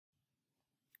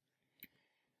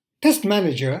Test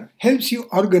Manager helps you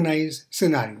organize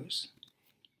scenarios.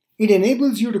 It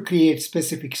enables you to create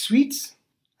specific suites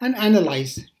and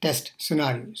analyze test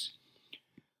scenarios.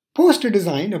 Poster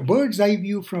design, a bird's eye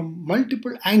view from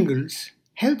multiple angles,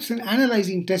 helps in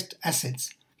analyzing test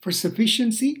assets for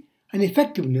sufficiency and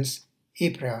effectiveness a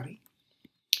priori.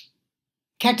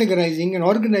 Categorizing and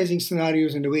organizing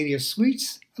scenarios into various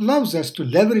suites allows us to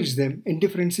leverage them in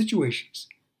different situations.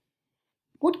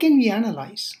 What can we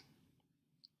analyze?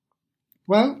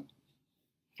 Well,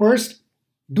 first,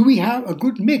 do we have a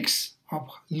good mix of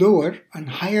lower and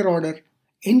higher order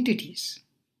entities?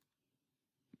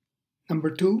 Number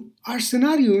two, are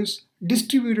scenarios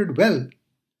distributed well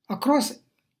across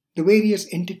the various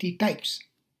entity types?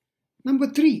 Number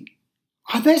three,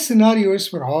 are there scenarios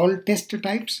for all test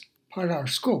types per our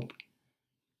scope?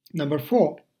 Number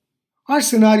four, are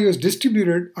scenarios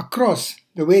distributed across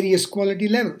the various quality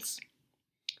levels?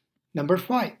 Number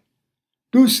five,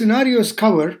 do scenarios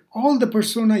cover all the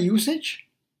persona usage?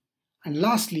 And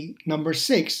lastly, number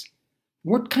six,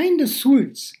 what kind of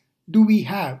suites do we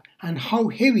have and how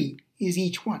heavy is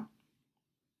each one?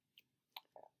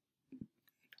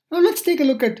 Now let's take a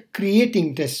look at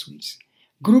creating test suites,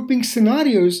 grouping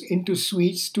scenarios into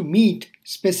suites to meet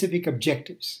specific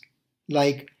objectives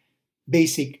like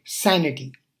basic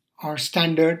sanity or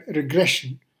standard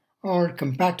regression or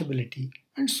compatibility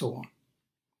and so on.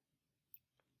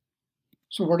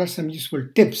 So what are some useful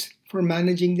tips for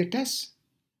managing the tests?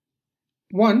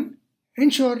 1.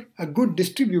 Ensure a good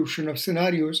distribution of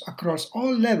scenarios across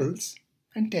all levels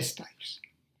and test types.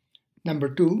 Number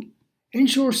 2.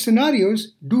 Ensure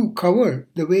scenarios do cover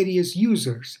the various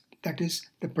users, that is,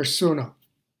 the persona.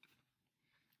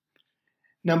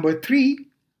 Number 3.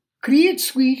 Create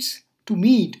suites to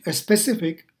meet a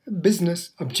specific business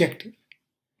objective.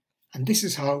 And this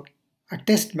is how a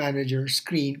test manager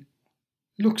screen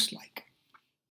looks like.